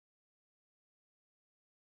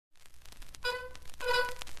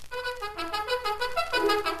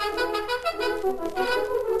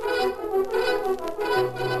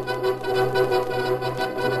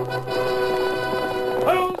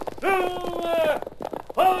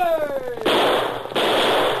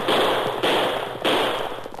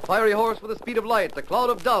Fiery horse with the speed of light, a cloud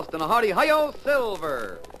of dust, and a hearty hi-yo,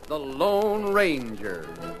 Silver, the Lone Ranger.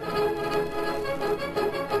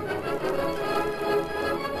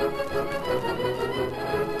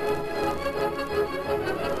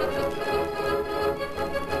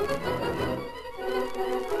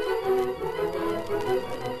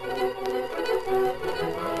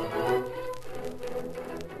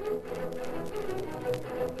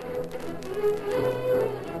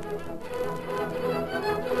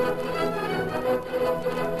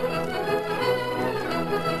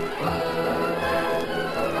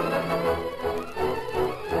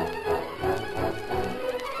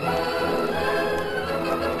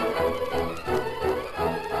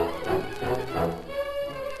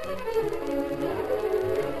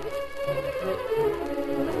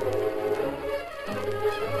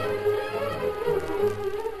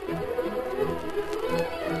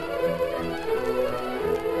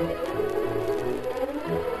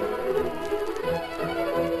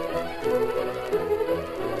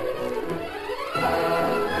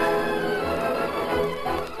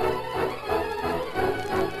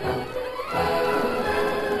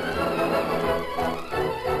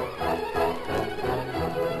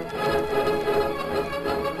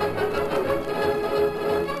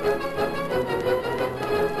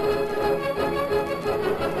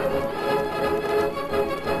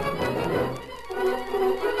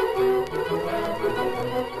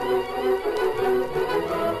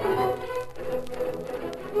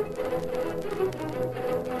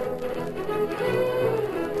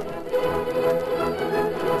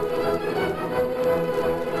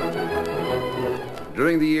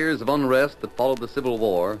 During the years of unrest that followed the Civil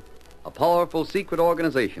War, a powerful secret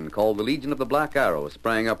organization called the Legion of the Black Arrow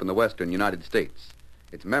sprang up in the western United States.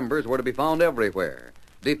 Its members were to be found everywhere,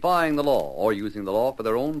 defying the law or using the law for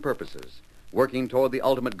their own purposes, working toward the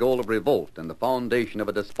ultimate goal of revolt and the foundation of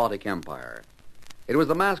a despotic empire. It was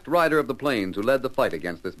the masked rider of the plains who led the fight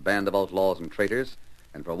against this band of outlaws and traitors,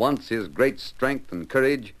 and for once his great strength and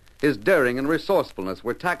courage, his daring and resourcefulness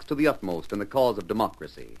were taxed to the utmost in the cause of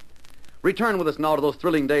democracy. Return with us now to those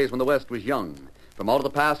thrilling days when the West was young. From out of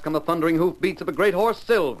the past come the thundering hoofbeats of a great horse,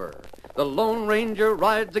 Silver. The Lone Ranger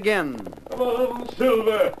rides again. Come on,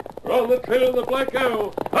 Silver. We're on the trail of the Black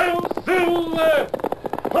Arrow. Hi-yo, Silver!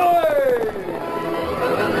 Hi!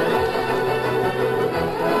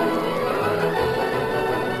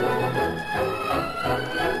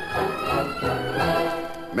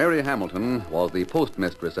 Mary Hamilton was the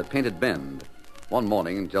postmistress at Painted Bend. One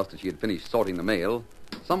morning, just as she had finished sorting the mail,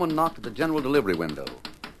 someone knocked at the general delivery window.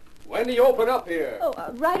 When do you open up here? Oh,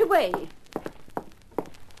 right away.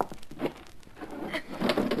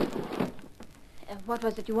 What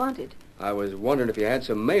was it you wanted? I was wondering if you had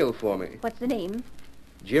some mail for me. What's the name?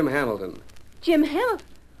 Jim Hamilton. Jim Hamilton?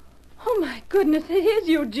 Oh, my goodness, it is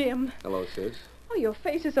you, Jim. Hello, sis. Oh, your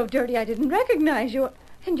face is so dirty I didn't recognize you.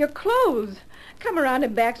 And your clothes. Come around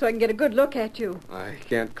and back so I can get a good look at you. I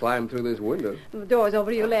can't climb through this window. The door's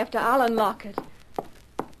over to your left. I'll unlock it.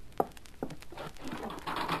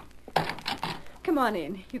 Come on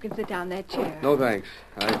in. You can sit down in that chair. No, thanks.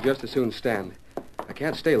 I'd just as soon stand. I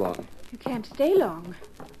can't stay long. You can't stay long.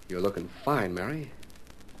 You're looking fine, Mary.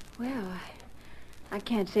 Well, I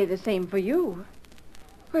can't say the same for you.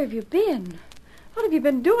 Where have you been? What have you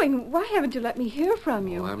been doing? Why haven't you let me hear from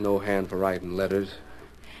you? Oh, I'm no hand for writing letters.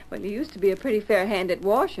 Well, you used to be a pretty fair hand at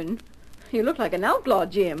washing. You look like an outlaw,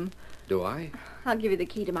 Jim. Do I? I'll give you the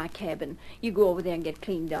key to my cabin. You go over there and get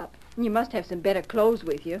cleaned up. You must have some better clothes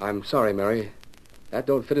with you. I'm sorry, Mary. That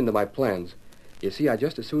don't fit into my plans. You see, I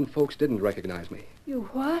just as soon folks didn't recognize me. You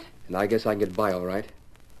what? And I guess I can get by all right.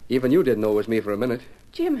 Even you didn't know it was me for a minute.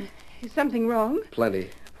 Jim, is something wrong? Plenty.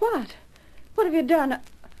 What? What have you done?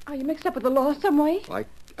 Are you mixed up with the law some way? I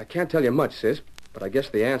can't tell you much, sis, but I guess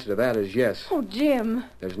the answer to that is yes. Oh, Jim.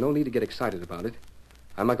 There's no need to get excited about it.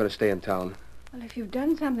 I'm not going to stay in town. Well, if you've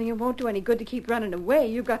done something, it won't do any good to keep running away.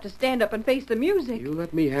 You've got to stand up and face the music. You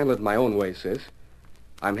let me handle it my own way, sis.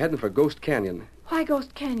 I'm heading for Ghost Canyon. Why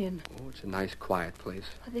Ghost Canyon? Oh, it's a nice, quiet place.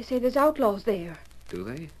 Well, they say there's outlaws there. Do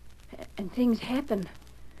they? And things happen.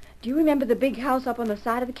 Do you remember the big house up on the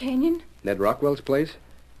side of the canyon? Ned Rockwell's place?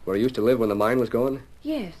 Where he used to live when the mine was going?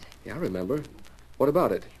 Yes. Yeah, I remember. What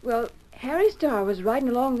about it? Well, Harry Starr was riding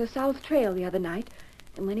along the South Trail the other night,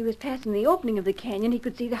 and when he was passing the opening of the canyon, he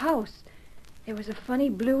could see the house. There was a funny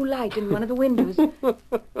blue light in one of the windows. Well,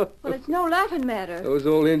 it's no laughing matter. Those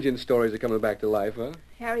old Indian stories are coming back to life, huh?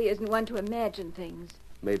 Harry isn't one to imagine things.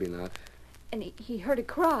 Maybe not. and he heard a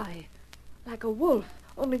cry, like a wolf,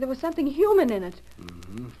 only there was something human in it.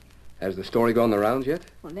 Mm-hmm. Has the story gone the rounds yet?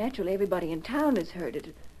 Well, naturally, everybody in town has heard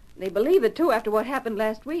it. They believe it, too, after what happened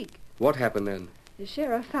last week. What happened then? The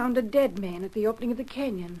sheriff found a dead man at the opening of the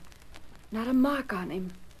canyon. Not a mark on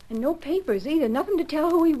him, and no papers either, nothing to tell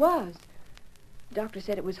who he was. The doctor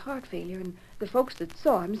said it was heart failure, and the folks that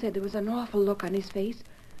saw him said there was an awful look on his face,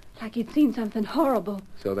 like he'd seen something horrible.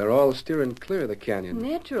 So they're all steering clear of the canyon.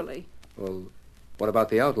 Naturally. Well, what about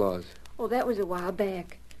the outlaws? Oh, that was a while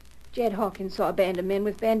back. Jed Hawkins saw a band of men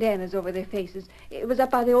with bandanas over their faces. It was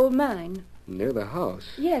up by the old mine. Near the house?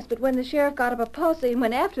 Yes, but when the sheriff got up a posse and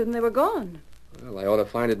went after them, they were gone. Well, I ought to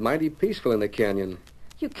find it mighty peaceful in the canyon.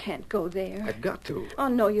 You can't go there. I've got to. Oh,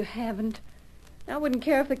 no, you haven't. I wouldn't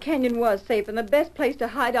care if the canyon was safe and the best place to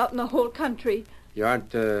hide out in the whole country. You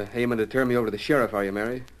aren't aiming to turn me over to the sheriff, are you,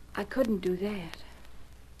 Mary? I couldn't do that.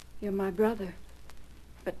 You're my brother.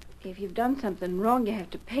 But if you've done something wrong, you have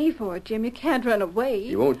to pay for it, Jim. You can't run away.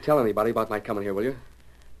 You won't tell anybody about my coming here, will you?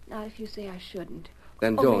 Not if you say I shouldn't.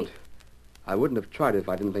 Then Only- don't. I wouldn't have tried it if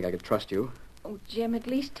I didn't think I could trust you. Oh, Jim, at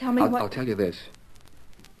least tell me what... I'll tell you this.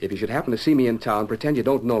 If you should happen to see me in town, pretend you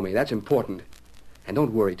don't know me. That's important. And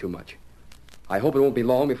don't worry too much. I hope it won't be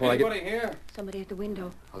long before Anybody here? Somebody at the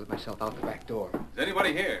window. I'll let myself out the back door. Is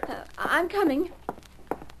anybody here? I'm coming.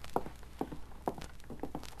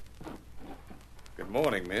 Good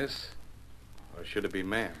morning, miss. Or should it be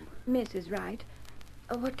ma'am? Miss is right.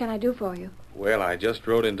 What can I do for you? Well, I just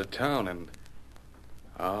rode into town and...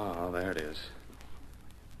 Ah, there it is.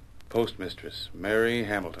 Postmistress, Mary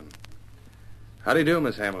Hamilton. How do you do,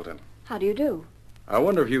 Miss Hamilton? How do you do? I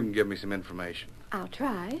wonder if you can give me some information. I'll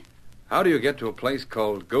try. How do you get to a place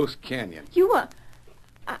called Ghost Canyon? You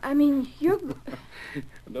I mean, you're...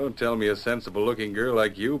 Don't tell me a sensible-looking girl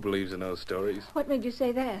like you believes in those stories. What made you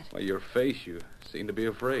say that? Why, your face, you seem to be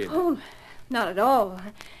afraid. Oh, not at all.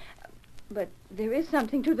 But there is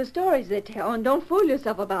something to the stories they tell, and don't fool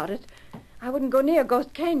yourself about it. I wouldn't go near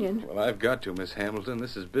Ghost Canyon. Well, I've got to, Miss Hamilton.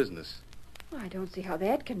 This is business. I don't see how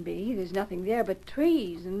that can be. There's nothing there but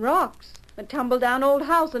trees and rocks, a tumble-down old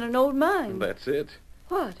house and an old mine. That's it.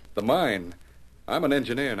 What? The mine. I'm an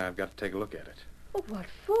engineer, and I've got to take a look at it. Oh, what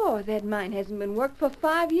for? That mine hasn't been worked for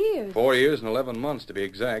 5 years. 4 years and 11 months, to be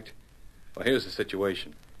exact. Well, here's the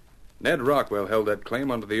situation. Ned Rockwell held that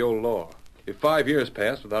claim under the old law. If 5 years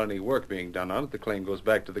pass without any work being done on it, the claim goes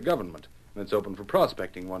back to the government, and it's open for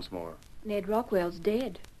prospecting once more. Ned Rockwell's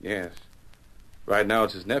dead. Yes. Right now,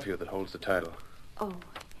 it's his nephew that holds the title. Oh,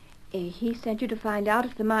 he sent you to find out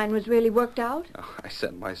if the mine was really worked out? Oh, I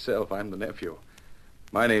sent myself. I'm the nephew.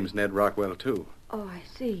 My name's Ned Rockwell, too. Oh, I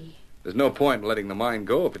see. There's no point in letting the mine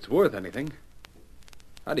go if it's worth anything.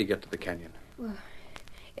 How do you get to the canyon? Well,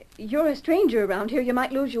 you're a stranger around here. You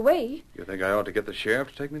might lose your way. You think I ought to get the sheriff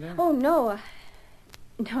to take me there? Oh, no.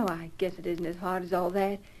 No, I guess it isn't as hard as all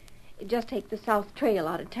that. Just take the south trail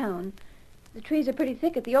out of town. The trees are pretty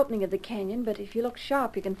thick at the opening of the canyon, but if you look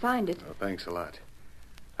sharp, you can find it. Oh, thanks a lot.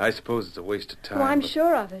 I suppose it's a waste of time. Oh, I'm but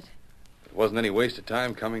sure of it. It wasn't any waste of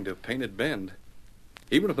time coming to Painted Bend.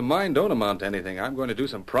 Even if the mine don't amount to anything, I'm going to do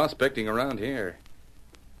some prospecting around here.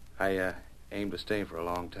 I aim to stay for a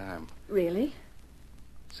long time. Really?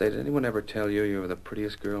 Say, did anyone ever tell you you were the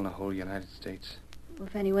prettiest girl in the whole United States? Well,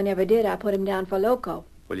 if anyone ever did, I put him down for loco.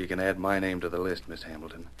 Well, you can add my name to the list, Miss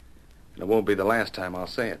Hamilton. And it won't be the last time I'll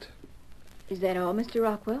say it. Is that all, Mr.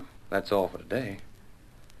 Rockwell? That's all for today.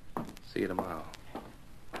 See you tomorrow.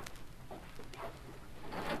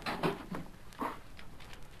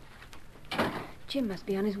 Jim must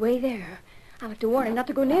be on his way there. I'll have to warn him not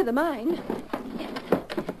to go near the mine.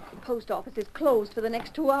 Post office is closed for the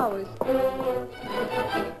next 2 hours.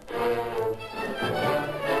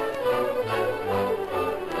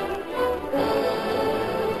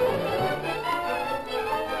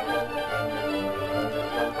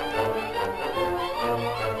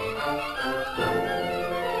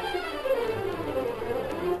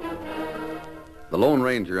 The Lone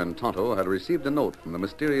Ranger and Tonto had received a note from the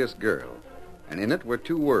mysterious girl, and in it were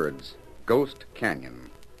 2 words, Ghost Canyon.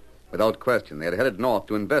 Without question, they had headed north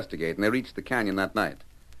to investigate, and they reached the canyon that night.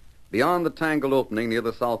 Beyond the tangled opening near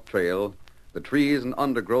the south trail, the trees and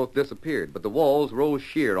undergrowth disappeared, but the walls rose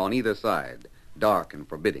sheer on either side, dark and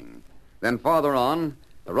forbidding. Then farther on,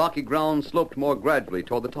 the rocky ground sloped more gradually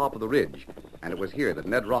toward the top of the ridge, and it was here that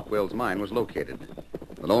Ned Rockwell's mine was located.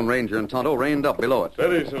 The Lone Ranger and Tonto reined up below it.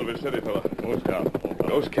 Steady, Silver, steady, fella. Ghost down.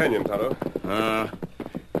 Ghost Canyon, Tonto.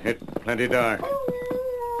 It's plenty dark.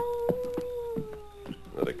 Is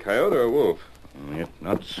that a coyote or a wolf? It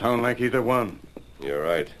not sound like either one. You're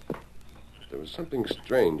right. There was something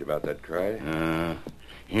strange about that cry.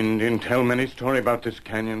 Indian tell many story about this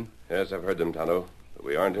canyon. Yes, I've heard them, Tonto. But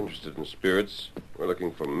we aren't interested in spirits. We're looking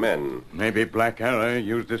for men. Maybe Black Arrow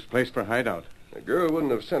used this place for hideout. The girl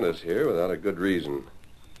wouldn't have sent us here without a good reason.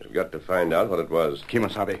 We've got to find out what it was.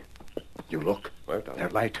 Kimosabe, you look. Where, Tonto?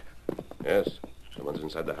 There's light. Yes. Someone's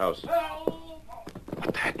inside the house.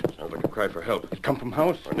 What's that? Sounds like a cry for help. It come from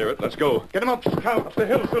house? We're near it. Let's go. Get him up, Scout. Up the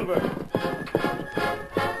hill, Silver.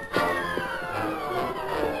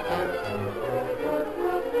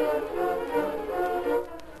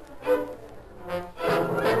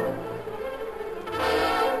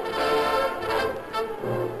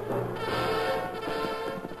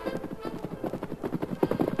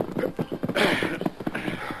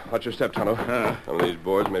 Watch your step, Tonto. Some of these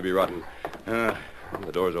boards may be rotten. The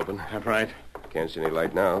door's open. That's right. Can't see any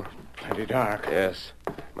light now. Plenty dark. Yes.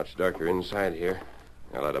 Much darker inside here.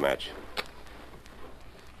 I'll light a match.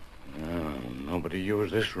 Nobody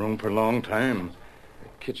used this room for a long time. The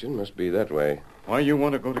kitchen must be that way. Why you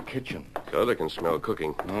want to go to kitchen? So I can smell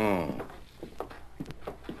cooking. Oh.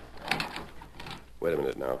 Wait a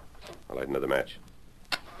minute now. I'll light another match.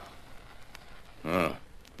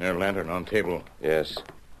 Their lantern on table. Yes.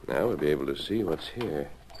 Now we'll be able to see what's here.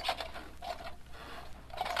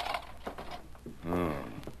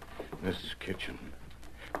 This kitchen.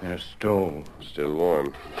 There's stove. Still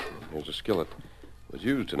warm. Here's a skillet. Was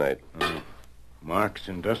used tonight. Marks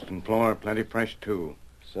in dust and floor. Plenty fresh, too.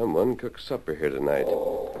 Someone cooked supper here tonight.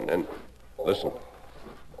 And then, listen.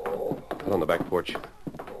 Out on the back porch.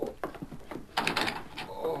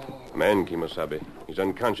 Man, Kimosabe. He's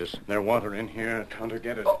unconscious. There's water in here. Tonto,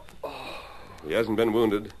 get it. He hasn't been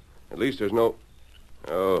wounded. At least there's no...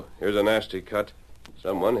 Oh, here's a nasty cut.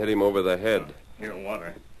 Someone hit him over the head. Here,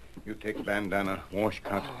 water. You take bandana, wash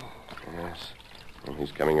cut. Yes. Well,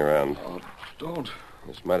 he's coming around. Oh, don't.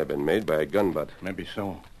 This might have been made by a gun butt. Maybe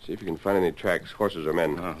so. See if you can find any tracks, horses or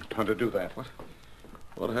men. Tonto, do that.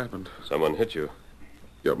 What happened? Someone hit you.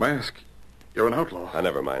 Your mask. You're an outlaw.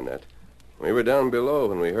 Never mind that. We were down below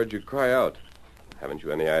when we heard you cry out. Haven't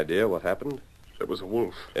you any idea what happened? There was a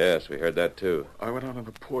wolf. Yes, we heard that too. I went out on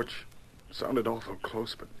the porch. It sounded awful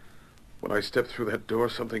close, but when I stepped through that door,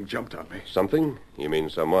 something jumped on me. Something? You mean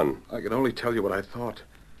someone? I can only tell you what I thought.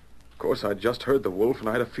 Of course, I'd just heard the wolf, and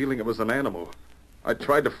I had a feeling it was an animal. I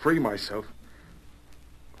tried to free myself.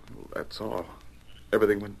 Well, that's all.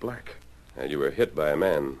 Everything went black. And you were hit by a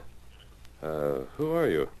man. Who are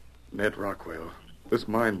you? Ned Rockwell. This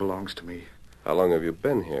mine belongs to me. How long have you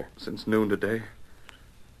been here? Since noon today.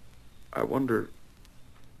 I wonder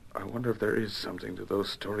if there is something to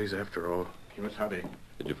those stories after all. Kimosabe.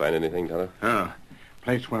 Did you find anything, Tonto?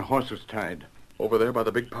 Place where horse was tied. Over there by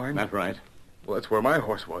the big pine? That's right. Well, that's where my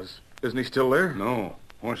horse was. Isn't he still there? No,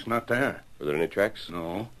 horse not there. Were there any tracks?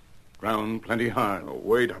 No. Ground plenty hard. Oh,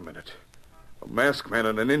 wait a minute. A masked man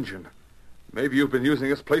and an Injun. Maybe you've been using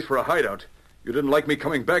this place for a hideout. You didn't like me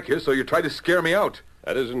coming back here, so you tried to scare me out.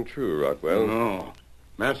 That isn't true, Rockwell. No.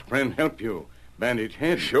 Masked friend help you. Bandage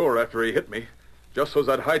head. Sure, after he hit me. Just so's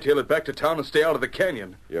I'd hightail it back to town and stay out of the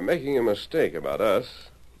canyon. You're making a mistake about us.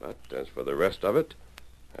 But as for the rest of it,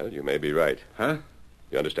 well, you may be right. Huh?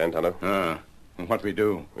 You understand, Tonto? And what we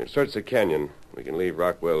do? We'll search the canyon. We can leave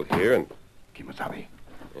Rockwell here and... Kimosabe.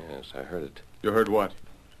 Yes, I heard it. You heard what?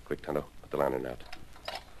 Quick, Tonto. Put the lantern out.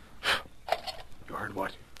 You heard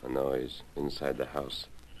what? A noise inside the house.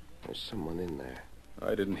 There's someone in there.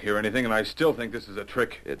 I didn't hear anything, and I still think this is a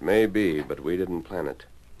trick. It may be, but we didn't plan it.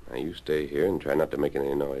 Now, you stay here and try not to make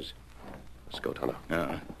any noise. Let's go, Tonto.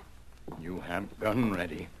 You have gun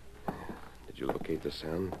ready. Did you locate the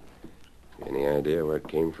sound? Any idea where it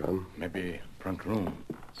came from? Maybe front room.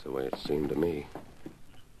 That's the way it seemed to me.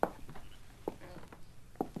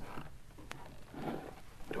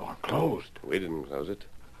 Door closed. We didn't close it.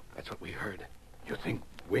 That's what we heard. You think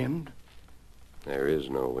wind? There is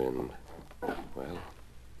no wind. Well,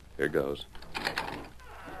 here goes.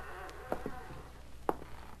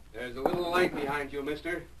 There's a little light behind you,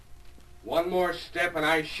 mister. One more step and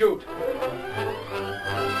I shoot.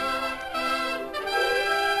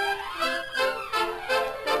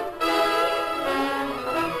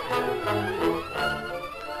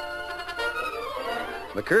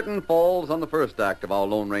 The curtain falls on the first act of our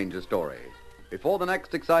Lone Ranger story. Before the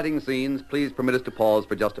next exciting scenes, please permit us to pause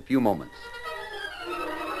for just a few moments.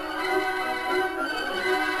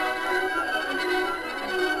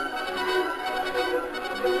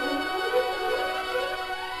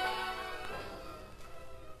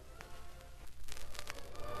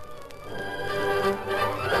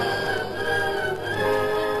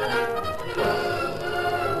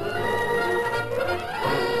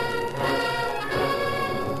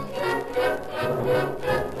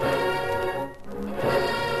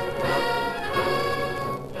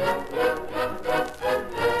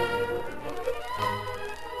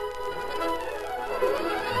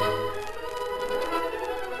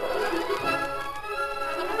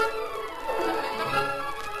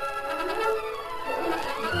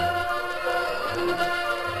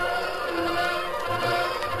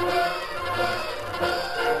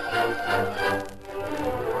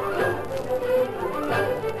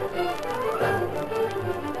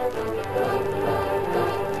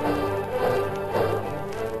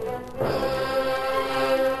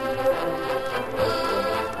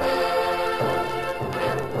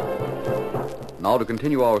 Now to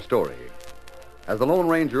continue our story. As the Lone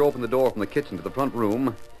Ranger opened the door from the kitchen to the front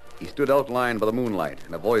room, he stood outlined by the moonlight,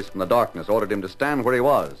 and a voice from the darkness ordered him to stand where he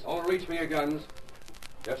was. Don't reach for your guns.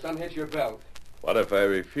 Just unhitch your belt. What if I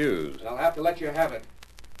refuse? I'll have to let you have it.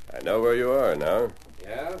 I know where you are now.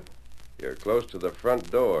 Yeah? You're close to the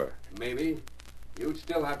front door. Maybe. You'd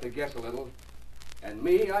still have to guess a little. And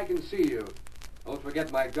me, I can see you. Don't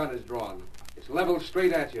forget my gun is drawn. It's leveled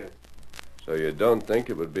straight at you. So you don't think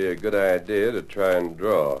it would be a good idea to try and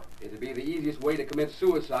draw? It'd be the easiest way to commit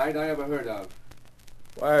suicide I ever heard of.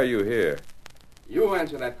 Why are you here? You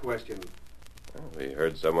answer that question. We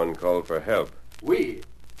heard someone call for help. We?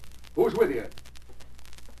 Who's with you?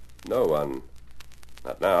 No one.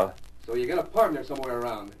 Not now. So you got a partner somewhere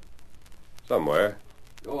around. Somewhere.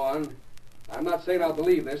 Go on. I'm not saying I'll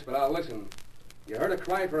believe this, but I'll listen. You heard a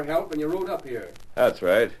cry for help and you rode up here. That's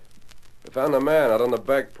right. We found a man out on the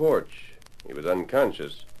back porch. He was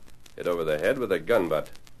unconscious. Hit over the head with a gun butt.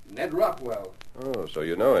 Ned Rockwell. Oh, so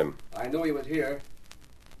you know him. I knew he was here.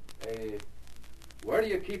 Hey, where do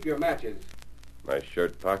you keep your matches? My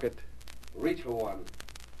shirt pocket. Reach for one.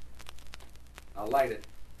 I'll light it.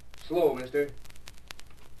 Slow, mister.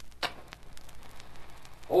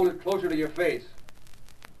 Hold it closer to your face.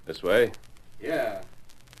 This way? Yeah.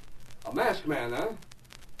 A masked man, huh?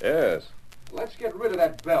 Yes. Let's get rid of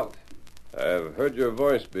that belt. I've heard your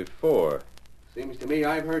voice before. Seems to me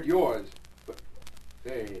I've heard yours. But,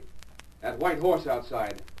 say, that white horse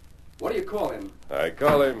outside. What do you call him? I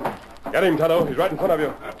call him. Get him, Tonto. He's right in front of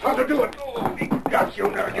you. Tonto, do it. Oh, he got you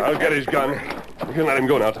now. I'll get his gun. You can let him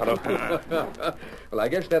go now, Tonto. Well, I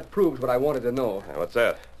guess that proves what I wanted to know. What's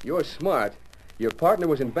that? You're smart. Your partner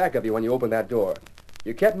was in back of you when you opened that door.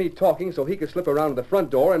 You kept me talking so he could slip around to the front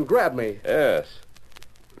door and grab me. Yes.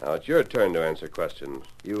 Now it's your turn to answer questions.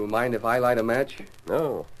 You mind if I light a match?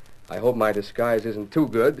 No. I hope my disguise isn't too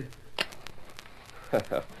good.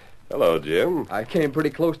 Hello, Jim. I came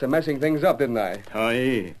pretty close to messing things up, didn't I?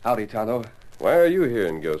 Aye. Howdy, Tonto. Why are you here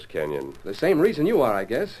in Ghost Canyon? The same reason you are, I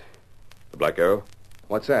guess. The Black Arrow?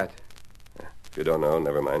 What's that? If you don't know,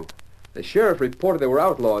 never mind. The sheriff reported there were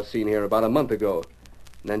outlaws seen here about a month ago.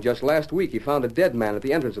 And then just last week he found a dead man at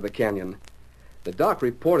the entrance of the canyon. The doc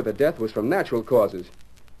reported the death was from natural causes.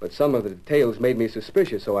 But some of the details made me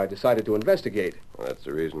suspicious, so I decided to investigate. Well, that's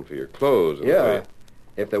the reason for your clothes. Yeah.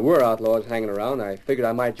 If there were outlaws hanging around, I figured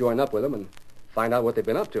I might join up with them and find out what they've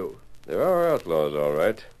been up to. There are outlaws, all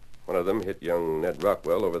right. One of them hit young Ned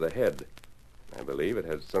Rockwell over the head. I believe it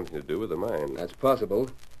has something to do with the mine. That's possible.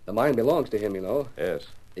 The mine belongs to him, you know. Yes.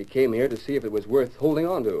 He came here to see if it was worth holding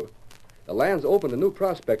on to. The land's open to new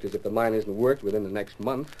prospectors if the mine isn't worked within the next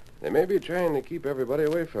month. They may be trying to keep everybody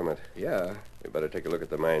away from it. Yeah. We better take a look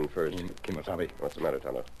at the mine first. Kimasabi. What's the matter,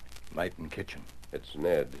 Tonto? Light in kitchen. It's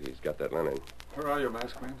Ned. He's got that linen. Where are you,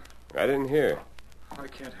 masked man? Right in here. I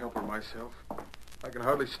can't help her myself. I can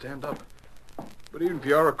hardly stand up. But even if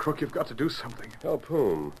you are a crook, you've got to do something. Help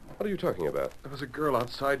whom? What are you talking about? There was a girl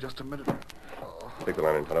outside just a minute ago. Take the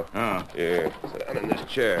linen, Tonto. Ah. Here. Sit down in this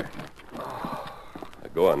chair.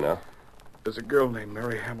 Go on now. There's a girl named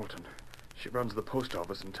Mary Hamilton. She runs the post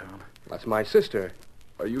office in town. That's my sister.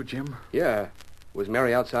 Are you Jim? Yeah. Was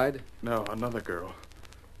Mary outside? No, another girl.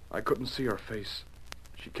 I couldn't see her face.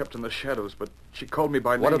 She kept in the shadows, but she called me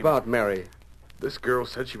by name. What about Mary? This girl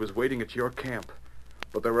said she was waiting at your camp.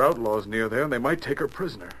 But there were outlaws near there, and they might take her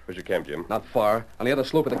prisoner. Where's your camp, Jim? Not far. On the other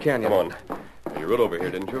slope of the canyon. Come on. You rode over here,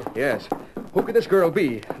 didn't you? Yes. Who could this girl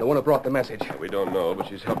be? The one who brought the message. We don't know, but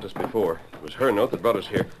she's helped us before. It was her note that brought us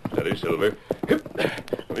here. Steady, Silver. Hip.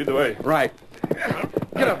 Lead the way. Right.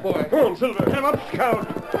 Get up, boy. Come on, Silver. Get him up, Scout.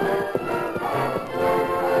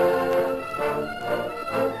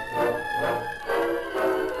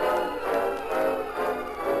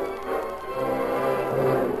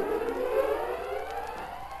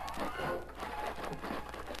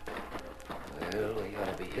 Well, we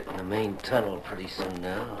ought to be hitting the main tunnel pretty soon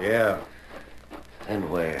now. Yeah, And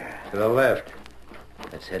where? to the left.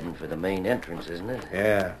 That's heading for the main entrance, isn't it?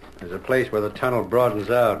 Yeah, there's a place where the tunnel broadens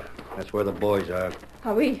out. That's where the boys are.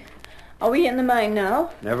 Are we in the mine now?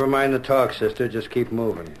 Never mind the talk, sister. Just keep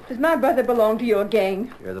moving. Does my brother belong to your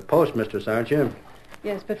gang? You're the postmistress, aren't you?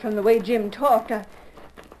 Yes, but from the way Jim talked, Of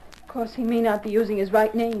course, he may not be using his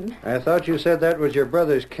right name. I thought you said that was your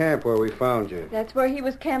brother's camp where we found you. That's where he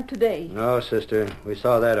was camped today. No, sister. We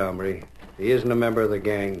saw that hombre. He isn't a member of the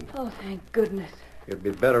gang. Oh, thank goodness. You'd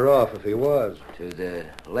be better off if he was. To the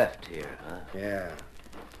left here, huh? Yeah.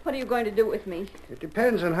 What are you going to do with me? It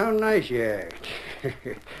depends on how nice you act.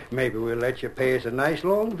 Maybe we'll let you pay us a nice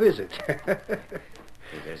long visit.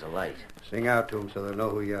 Hey, there's a light. Sing out to them so they'll know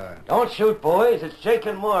who you are. Don't shoot, boys. It's Jake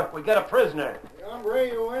and Mark. We got a prisoner. The hombre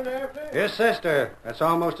you went after? His sister. That's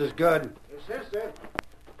almost as good. His sister?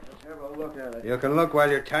 Let's have a look at it. You can look while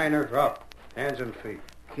you're tying her up. Hands and feet.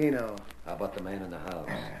 Keno. How about the man in the house?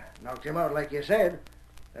 Knocked him out like you said.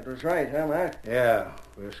 That was right, huh, Mark? Yeah,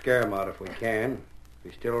 we'll scare him out if we can.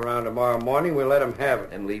 If he's still around tomorrow morning, we'll let him have it.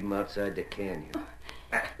 And leave him outside the canyon.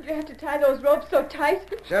 You have to tie those ropes so tight.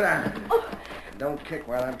 Sit down. Don't kick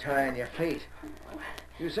while I'm tying your feet.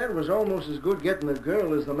 You said it was almost as good getting the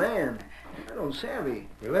girl as the man. I don't savvy.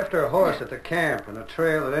 We left her horse at the camp in a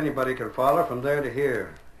trail that anybody can follow from there to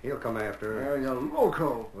here. He'll come after her. You're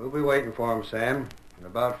loco. We'll be waiting for him, Sam. In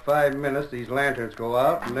about 5 minutes, these lanterns go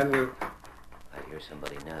out, and then we'll... I hear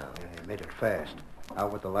somebody now. Yeah, made it fast.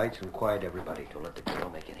 Out with the lights and quiet everybody. Don't let the girl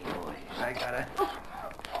make any noise. I got it.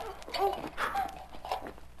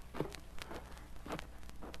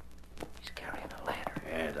 He's carrying a lantern.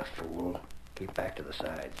 Yeah, the fool. Keep back to the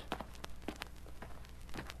sides.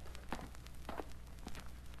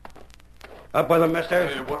 Up with him, mister.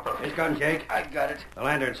 His gun, Jake. I got it. The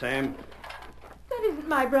lantern, Sam. That isn't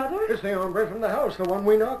my brother. It's the hombre from the house, the one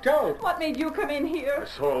we knocked out. What made you come in I here?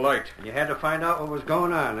 saw a light. You had to find out what was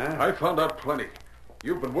going on, huh? I found out plenty.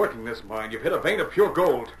 You've been working this mine. You've hit a vein of pure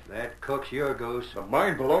gold. That cook's your goose. The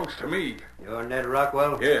mine belongs to me. You're Ned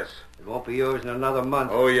Rockwell? Yes. It won't be yours in another month.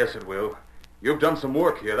 Oh, yes, it will. You've done some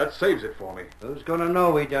work here. That saves it for me. Who's gonna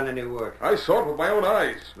know we done any work? I saw it with my own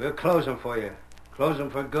eyes. We'll close him for you. Close him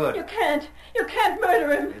for good. You can't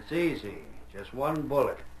murder him. It's easy. Just one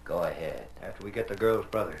bullet. Go ahead. After we get the girl's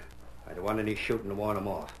brother. I don't want any shooting to warn him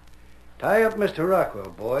off. Tie up Mr. Rockwell,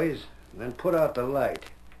 boys, and then put out the light.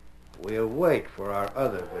 We'll wait for our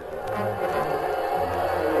other visitor.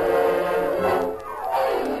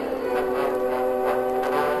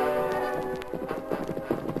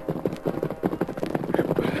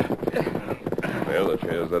 Well, the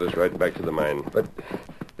trail's led us right back to the mine. But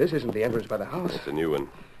this isn't the entrance by the house. It's a new one.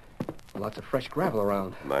 Lots of fresh gravel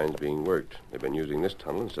around. The mine's being worked. They've been using this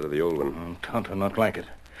tunnel instead of the old one. Tonto not like it.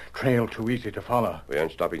 Trail too easy to follow. We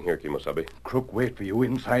aren't stopping here, Kimosabe. Crook wait for you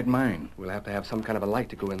inside mine. We'll have to have some kind of a light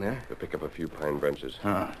to go in there. We'll pick up a few pine branches.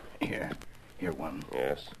 Here. Here one.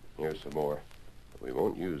 Yes, here's some more. But we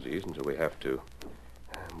won't use these until we have to.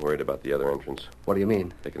 I'm worried about the other entrance. What do you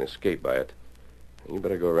mean? They can escape by it. You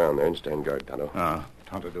better go around there and stand guard, Tonto.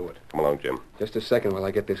 Tonto do it. Come along, Jim. Just a second while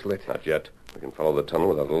I get this lit. Not yet. We can follow the tunnel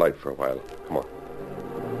without a light for a while. Come on.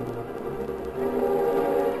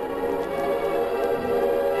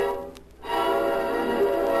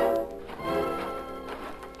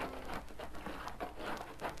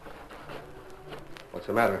 What's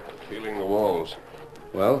the matter? Feeling the walls.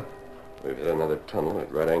 Well, We've hit another tunnel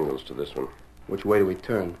at right angles to this one. which way do we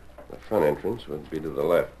turn? The front entrance would be to the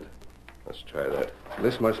left. Let's try that.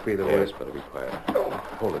 This must be the way. Yes, better be quiet.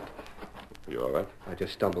 Hold it. You all right? I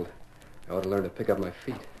just stumbled. I ought to learn to pick up my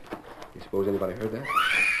feet. You suppose anybody heard that?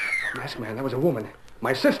 Masked man, that was a woman.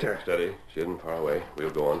 My sister. Steady. She isn't far away.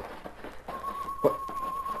 We'll go on. What?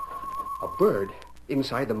 A bird?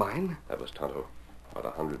 Inside the mine? That was Tonto.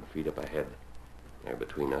 About 100 feet up ahead. They're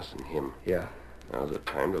between us and him. Yeah. Now's the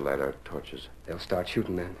time to light our torches. They'll start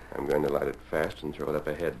shooting then. I'm going to light it fast and throw it up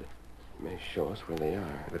ahead. It may show us where they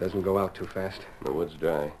are. If it doesn't go out too fast. The wood's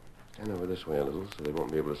dry. Stand over this way a little so they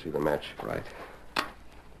won't be able to see the match. Right.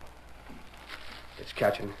 It's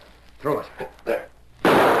catching. Throw it. There.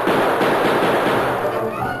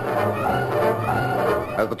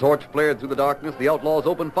 As the torch flared through the darkness, the outlaws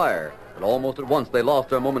opened fire, but almost at once they lost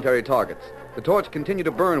their momentary targets. The torch continued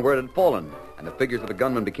to burn where it had fallen, and the figures of the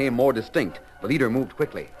gunmen became more distinct. The leader moved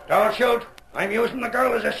quickly. Don't shoot. I'm using the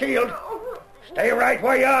girl as a shield. Stay right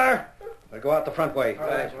where you are. We'll go out the front way.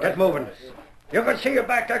 Get moving. You can see her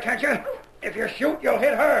back there, can't you? If you shoot, you'll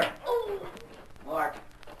hit her. Mark,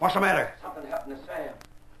 What's the matter? something happened to Sam.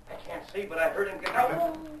 I can't see, but I heard him get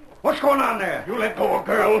out. What's going on there? You let go of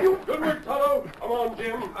girl. Good work, Tonto. Come on,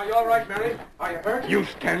 Jim. Are you all right, Mary? Are you hurt? You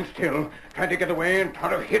stand still. Try to get away and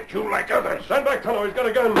Tonto hit you like others. Stand back, Tonto. He's got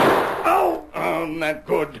a gun. Oh! Oh, not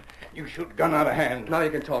good. You shoot gun out of hand. Now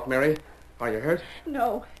you can talk, Mary. Are you hurt?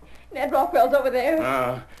 No. Ned Rockwell's over there.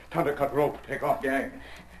 Tonto cut rope. Take off gag.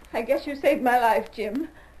 I guess you saved my life, Jim.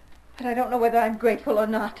 But I don't know whether I'm grateful or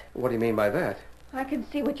not. What do you mean by that? I can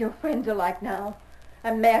see what your friends are like now.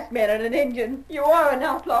 A masked man and an Indian. You are an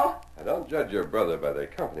outlaw. I don't judge your brother by the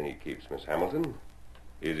company he keeps, Miss Hamilton.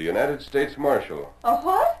 He's a United States Marshal. A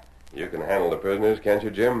what? You can handle the prisoners, can't you,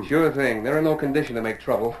 Jim? Sure thing. They're in no condition to make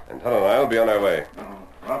trouble. And Tonto and I'll be on our way.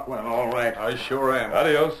 Rockwell, all right. I sure am.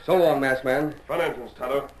 Adios. So long, masked man. Front entrance,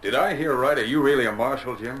 Tonto. Did I hear right? Are you really a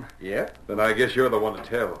marshal, Jim? Yeah? Then I guess you're the one to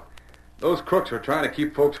tell. Those crooks were trying to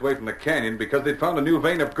keep folks away from the canyon because they'd found a new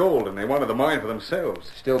vein of gold and they wanted the mine for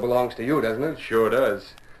themselves. Still belongs to you, doesn't it? Sure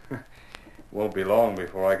does. Won't be long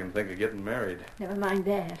before I can think of getting married. Never mind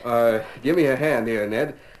that. Give me a hand here,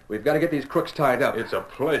 Ned. We've got to get these crooks tied up. It's a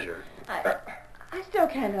pleasure. I still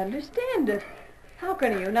can't understand it. How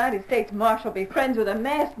can a United States Marshal be friends with a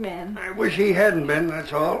masked man? I wish he hadn't been,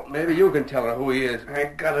 that's all. Maybe you can tell her who he is. I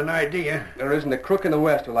got an idea. There isn't a crook in the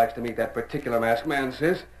West who likes to meet that particular masked man,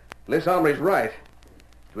 sis. This hombre's right.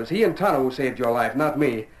 It was he and Tonto who saved your life, not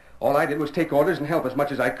me. All I did was take orders and help as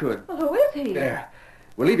much as I could. Well, who is he? There.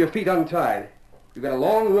 We'll leave your feet untied. You've got a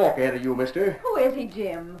long walk ahead of you, mister. Who is he,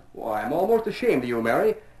 Jim? Why, I'm almost ashamed of you,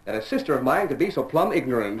 Mary, that a sister of mine could be so plumb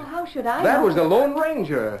ignorant. Well, how should I That know? was the Lone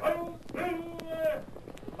Ranger.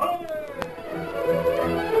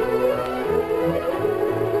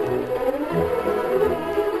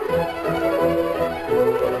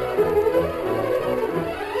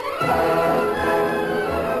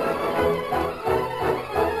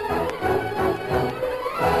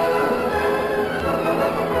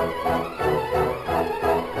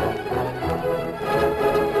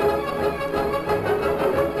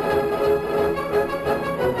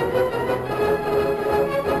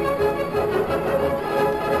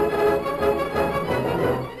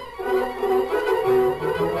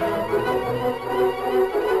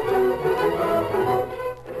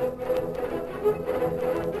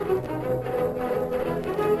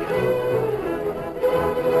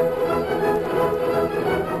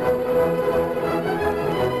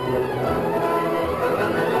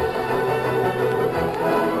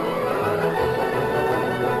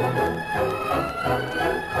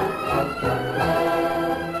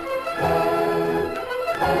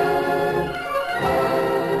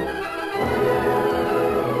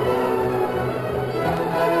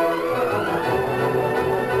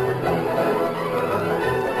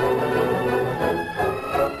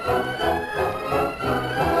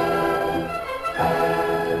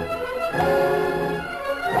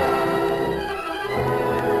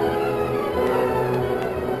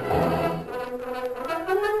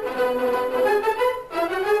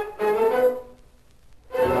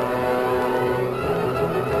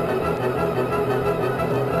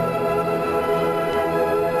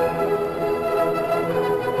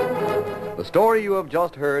 The story you have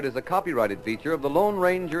just heard is a copyrighted feature of the Lone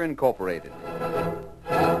Ranger Incorporated.